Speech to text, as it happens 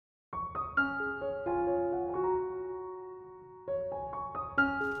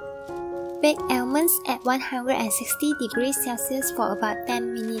Bake almonds at 160 degrees Celsius for about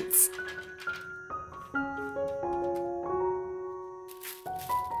 10 minutes.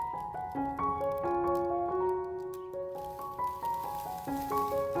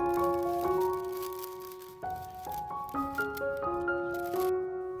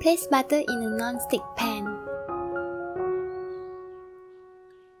 Place butter in a non-stick pan.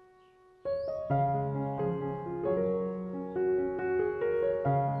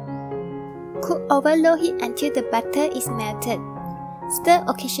 Cook over low heat until the butter is melted. Stir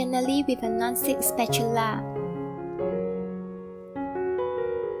occasionally with a non-stick spatula.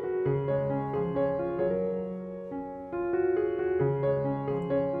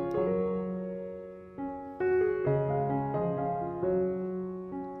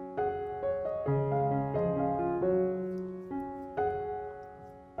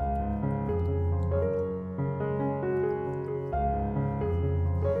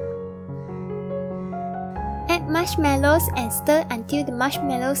 Add marshmallows and stir until the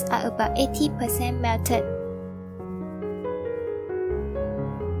marshmallows are about 80% melted.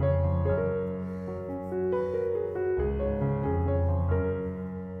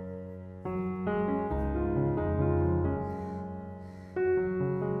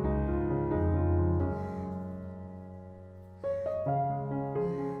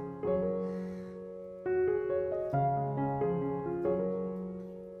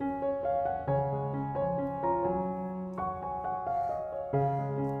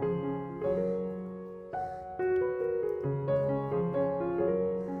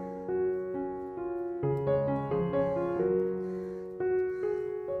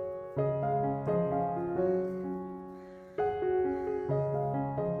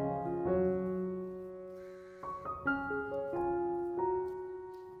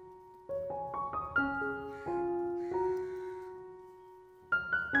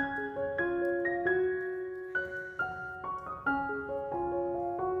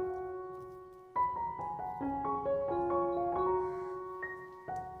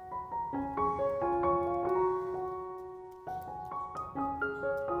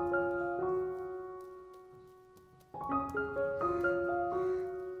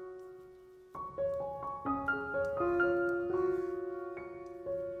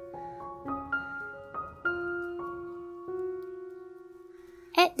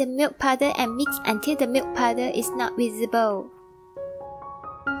 Add the milk powder and mix until the milk powder is not visible.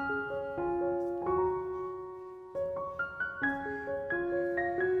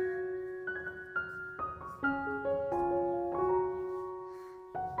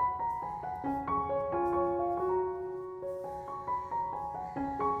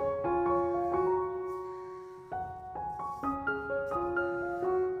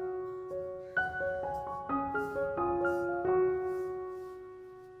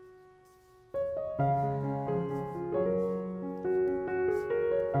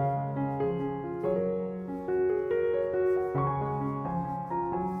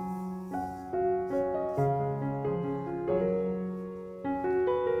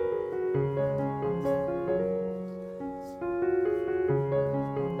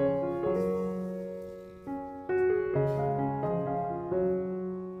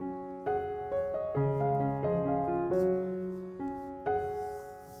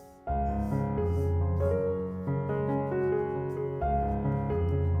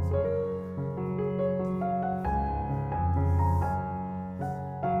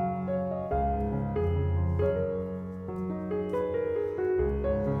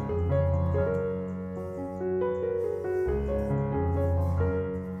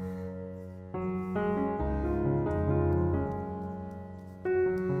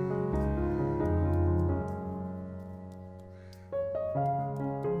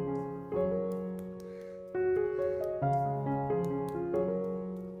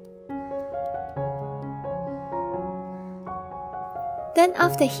 Turn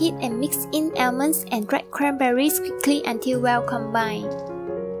off the heat and mix in almonds and dried cranberries quickly until well combined.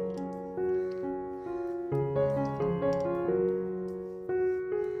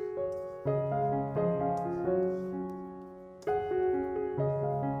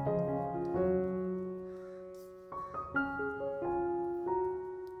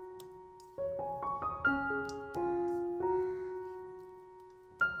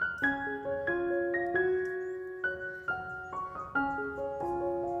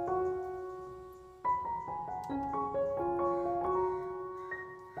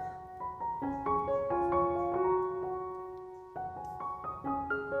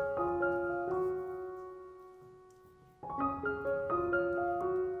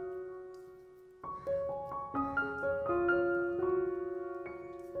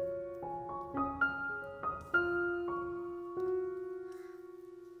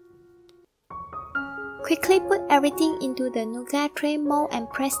 Quickly put everything into the nougat tray mold and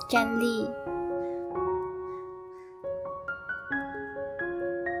press gently.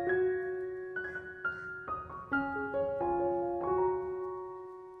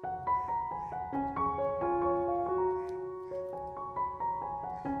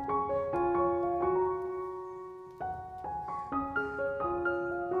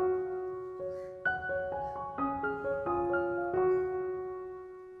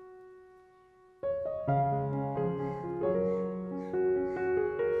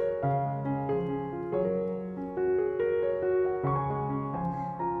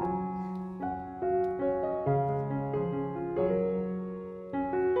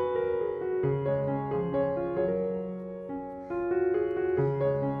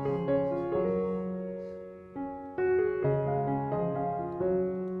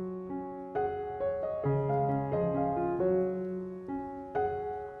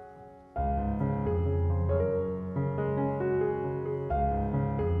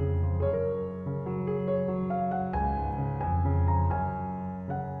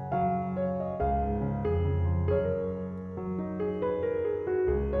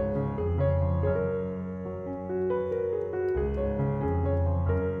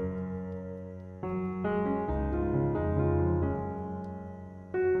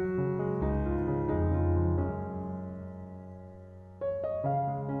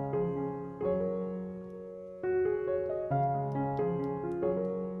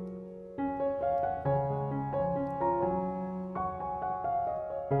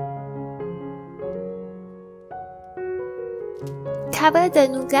 Cover the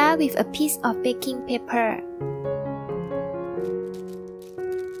nougat with a piece of baking paper.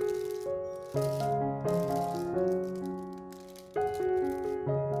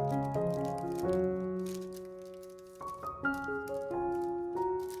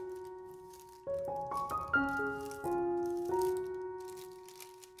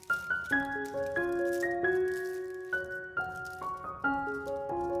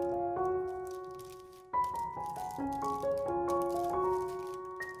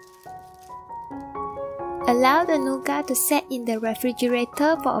 Allow the nougat to set in the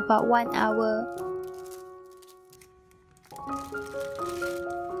refrigerator for about 1 hour.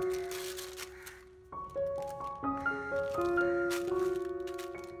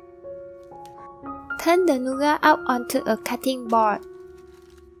 Turn the nougat out onto a cutting board.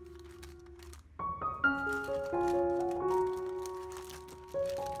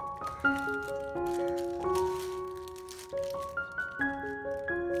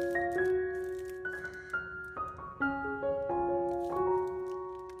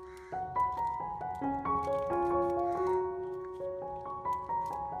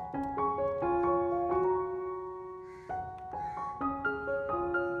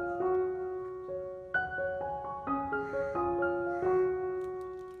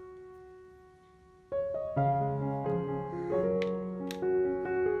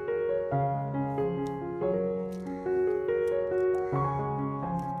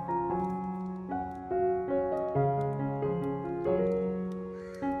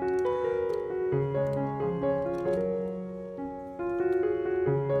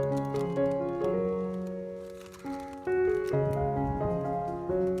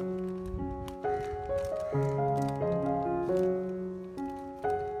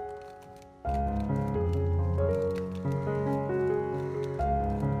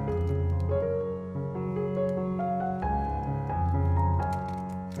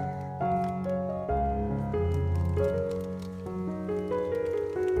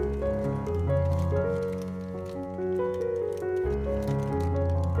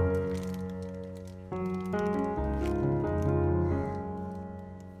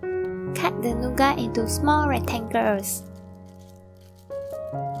 Cut the nougat into small rectangles.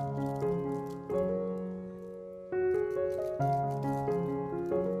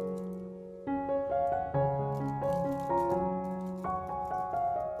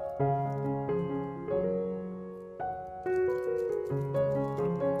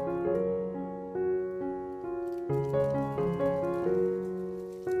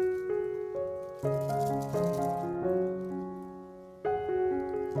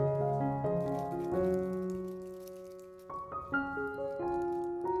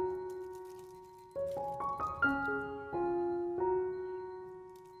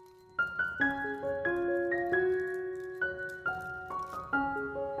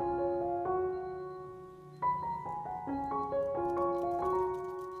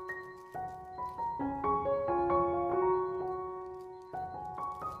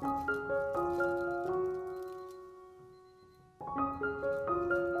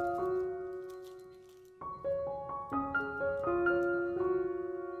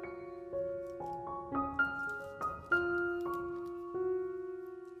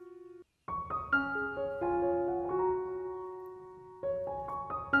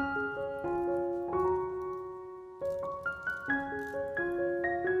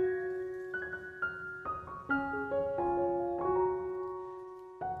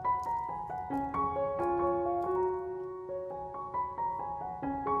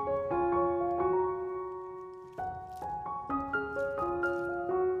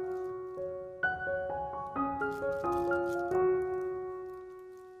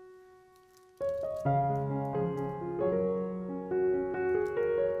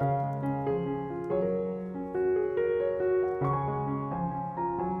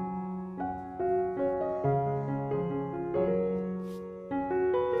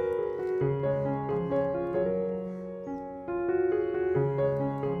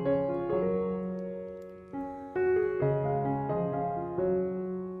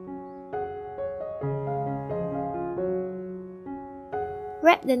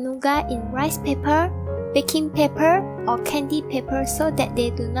 Wrap the nougat in rice paper, baking paper, or candy paper so that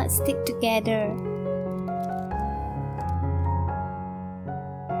they do not stick together.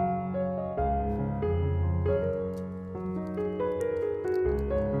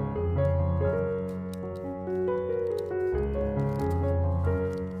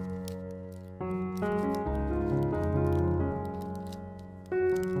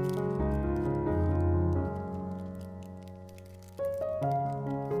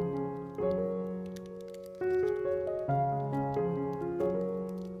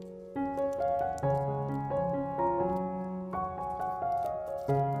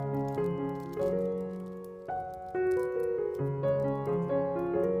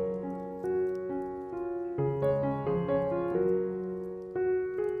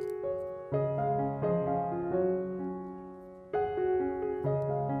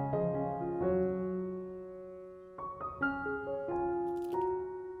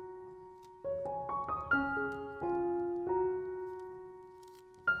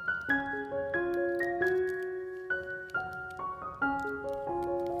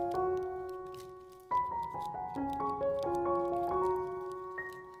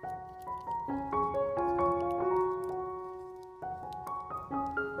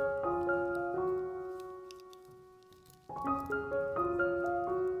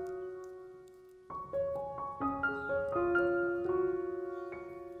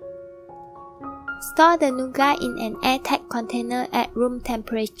 Store the nougat in an airtight container at room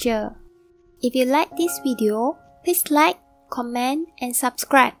temperature. If you like this video, please like, comment, and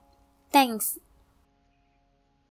subscribe. Thanks.